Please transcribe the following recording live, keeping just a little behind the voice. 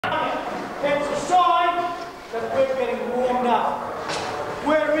that we're getting warmed up.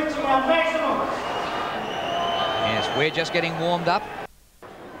 We're reaching our maximum. Yes, we're just getting warmed up.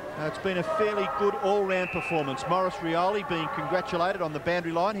 It's been a fairly good all-round performance. Maurice Rioli being congratulated on the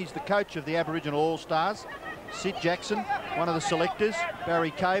boundary line. He's the coach of the Aboriginal All-Stars. Sid Jackson, one of the selectors.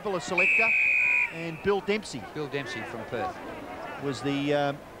 Barry Cable, a selector. And Bill Dempsey. Bill Dempsey from Perth. Was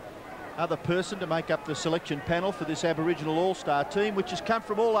the other person to make up the selection panel for this Aboriginal All-Star team, which has come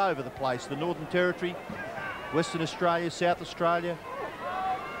from all over the place. The Northern Territory, Western Australia, South Australia,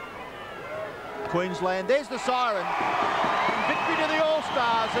 Queensland. There's the siren. Victory to the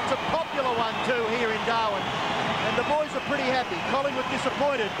All-Stars. It's a popular one too here in Darwin. And the boys are pretty happy. Collingwood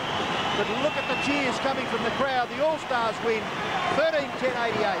disappointed. But look at the cheers coming from the crowd. The All-Stars win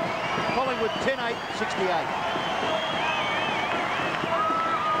 13-10-88. Collingwood 10-8-68.